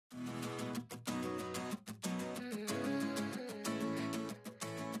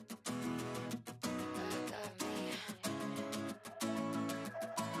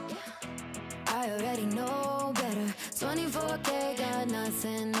I already know better. 24K, got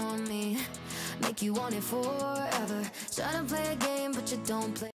nothing on me. Make you want it forever. Try to play a game, but you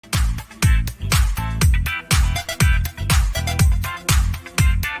don't play.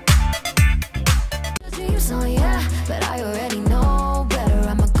 Dreams, oh yeah, but I already know better.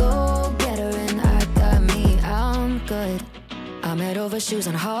 I'm a go-getter and I got me, I'm good. I'm head over shoes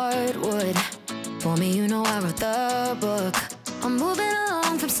on hardwood. For me, you know I wrote the book. I'm moving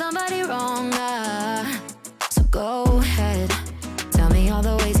along from somebody wrong, so go ahead. Tell me all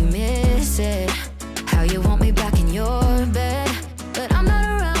the ways you miss it. How you want me back in your bed. But I'm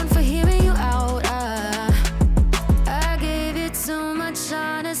not around for hearing you out, I gave you too much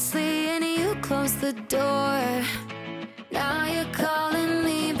honestly, and you closed the door. Now you're calling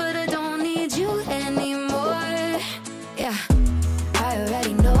me, but I don't need you anymore. Yeah, I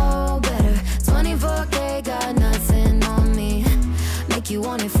already know better. 24K, got nothing on me. Make you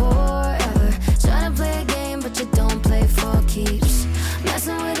want it forever. Try to play a game, but you don't play for keeps.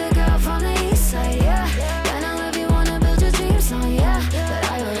 Messing with a girl from the east side, yeah. Kinda love you, wanna build your dreams on, yeah.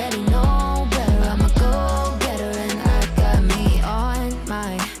 But I already know better. I'm a go-getter and I got me on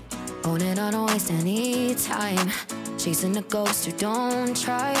my own, and I don't waste any time chasing a ghost who don't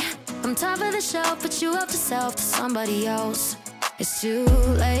try. I'm top of the shelf, but you helped yourself to somebody else. It's too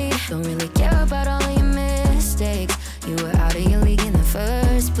late. Don't really care about all of your mistakes. You were out of your league in the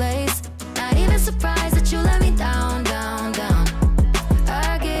first place. Not even surprised that you let me down, down, down.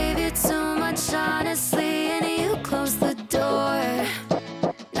 I gave you too much honestly, and you closed the door.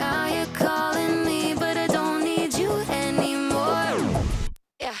 Now you're calling me, but I don't need you anymore.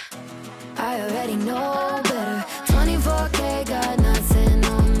 Yeah, I already know better. 24K, got nothing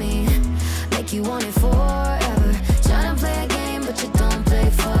on me. Make you want it forever. Try to play a game, but you don't play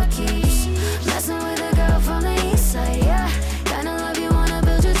for keeps. Messing with a girl from the east side, yeah. Kinda love you, wanna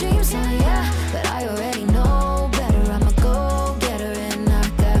build your dreams on, yeah. But I already know better. I'm a go-getter and I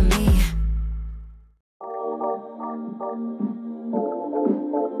got me.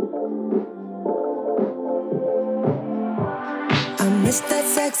 I miss that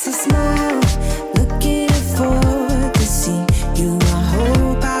sexy smile, looking forward to see you. I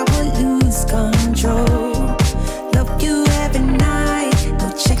hope I will lose control. Love you every night, no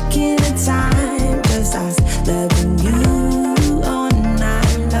checking the time, just us loving you all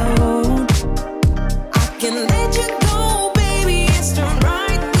night long. I can let you go, baby, it's the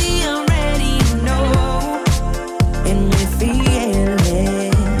right, we already know, and we're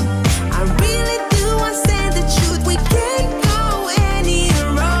feeling. I really do, I say the truth, we can't go any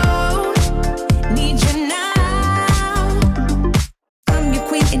road. Need you now. I'm your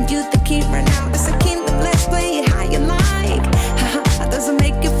queen and you the king right now. It's a kingdom, let's play it how you like. How does it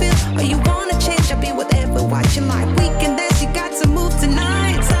make you feel? Or you wanna change? I'll be whatever, what you like. We can dance, you got to move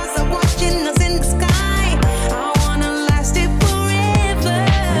tonight. Stars are watching us in the sky. I wanna last it forever.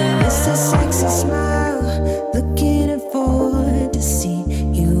 It's a sexy smile, looking forward to see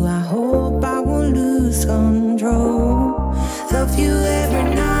you. I hope I won't lose control. Love you every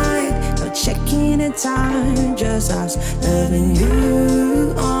night, no checking the time, just us loving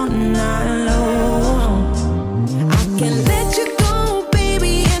you all night long. I can let you go,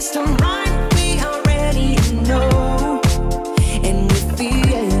 baby, it's the right, we already know, and we're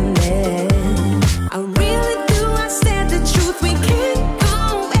feeling it. I really do, I said the truth, we can't go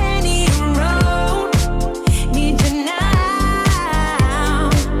any road. Need you now.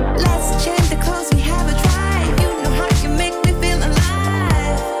 Let's change the clothes, we have a drive. You know how you make me feel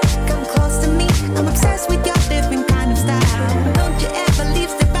alive. Come close to me, I'm obsessed with your different kind of style. Don't you ever leave,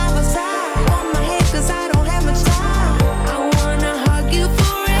 step by my side. On my head, cause I don't have much time. I wanna hug you forever.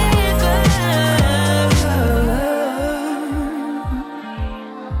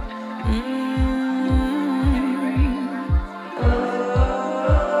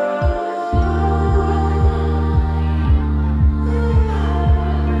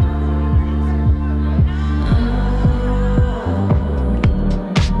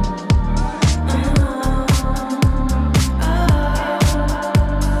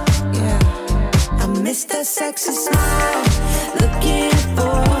 Yeah, I miss that sexy smile, looking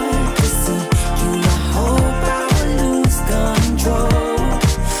forward to see you. I hope I will lose control.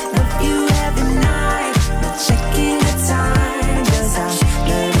 Love you every night, no checking the time, just us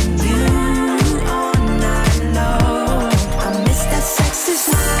loving you all night long. I miss that sexy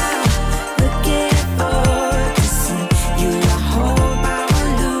smile, looking forward to see you. I hope I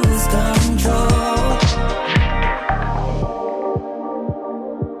will lose control.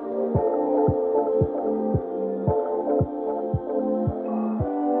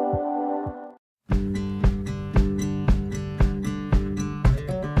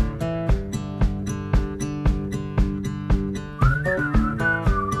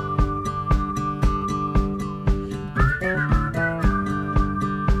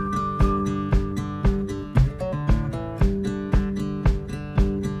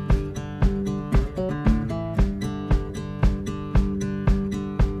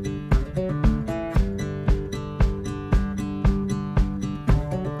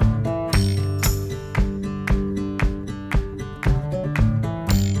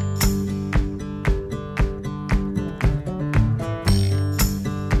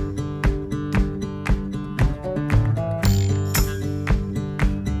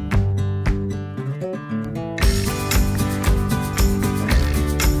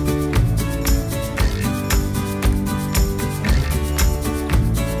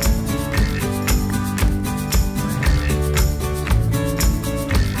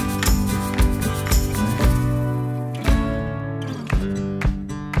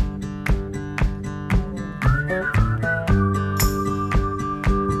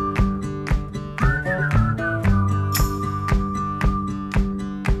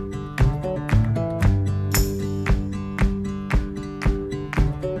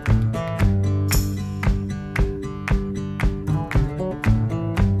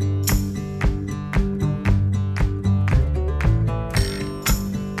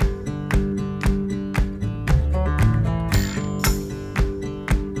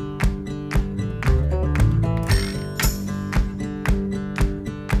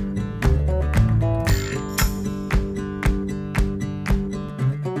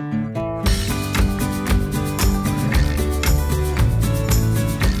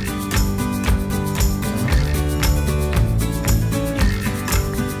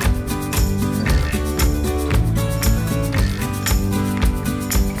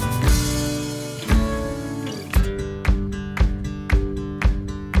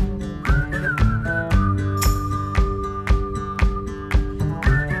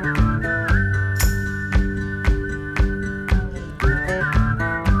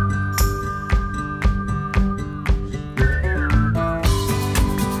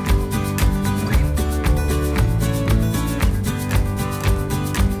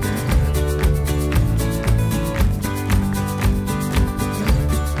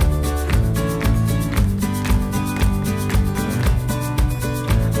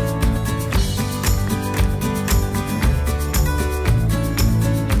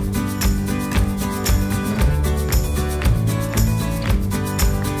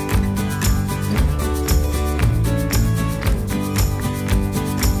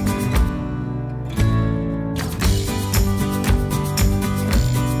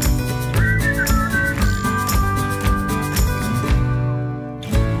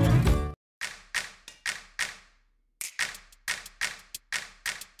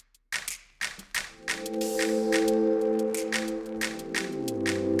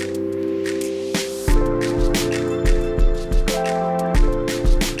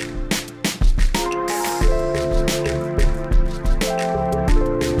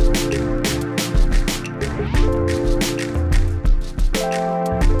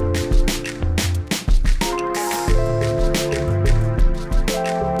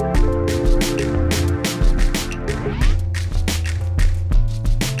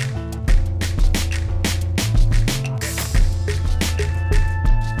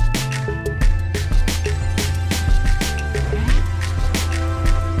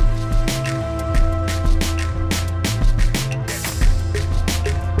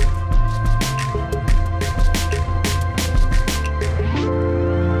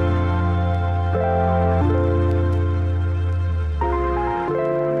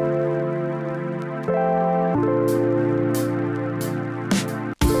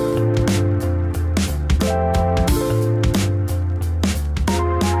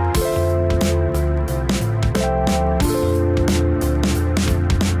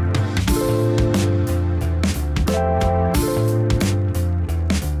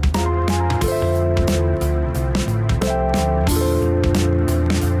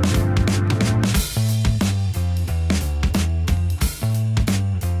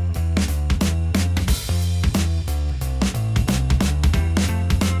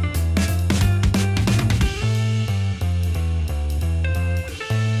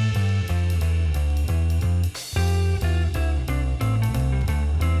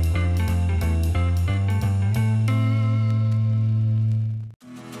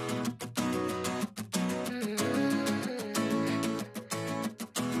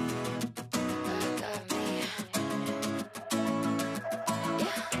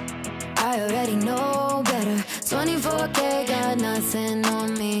 I already know better. 24K, got nothing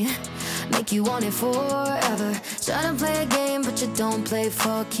on me. Make you want it forever. Try to play a game, but you don't play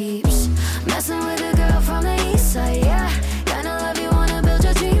for keeps. Messing with a girl from the east side, yeah. Kinda love you, wanna build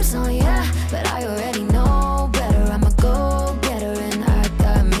your dreams on, yeah. But I already know better. I'm a go-getter and I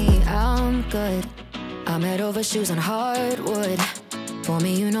got me, I'm good. I'm head over shoes on hardwood. For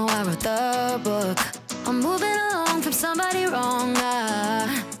me, you know I wrote the book. I'm moving along from somebody wrong,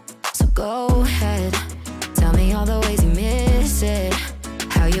 so go ahead. Tell me all the ways you miss it.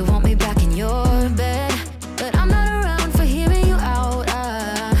 How you want me back in your bed. But I'm not around for hearing you out,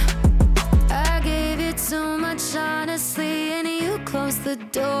 I gave you too much honestly, and you closed the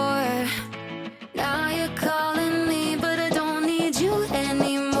door. Now you're calling me, but I don't need you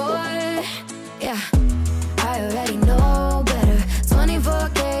anymore. Yeah, I already know better.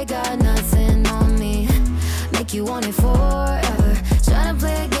 24K, got nothing on me. Make you want it forever. Try to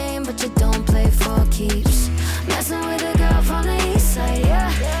play a game, but you don't play for keeps. Messing with a girl from the east side,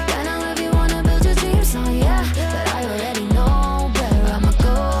 yeah. Kinda love you, wanna build your dreams on, yeah. But I already know better. I'm a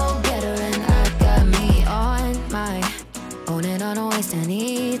go-getter and I got me on my own, and I don't waste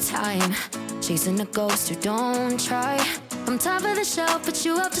any time chasing a ghost who don't try. I'm top of the shelf, but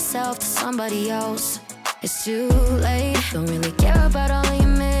you helped yourself to somebody else. It's too late. Don't really care about all of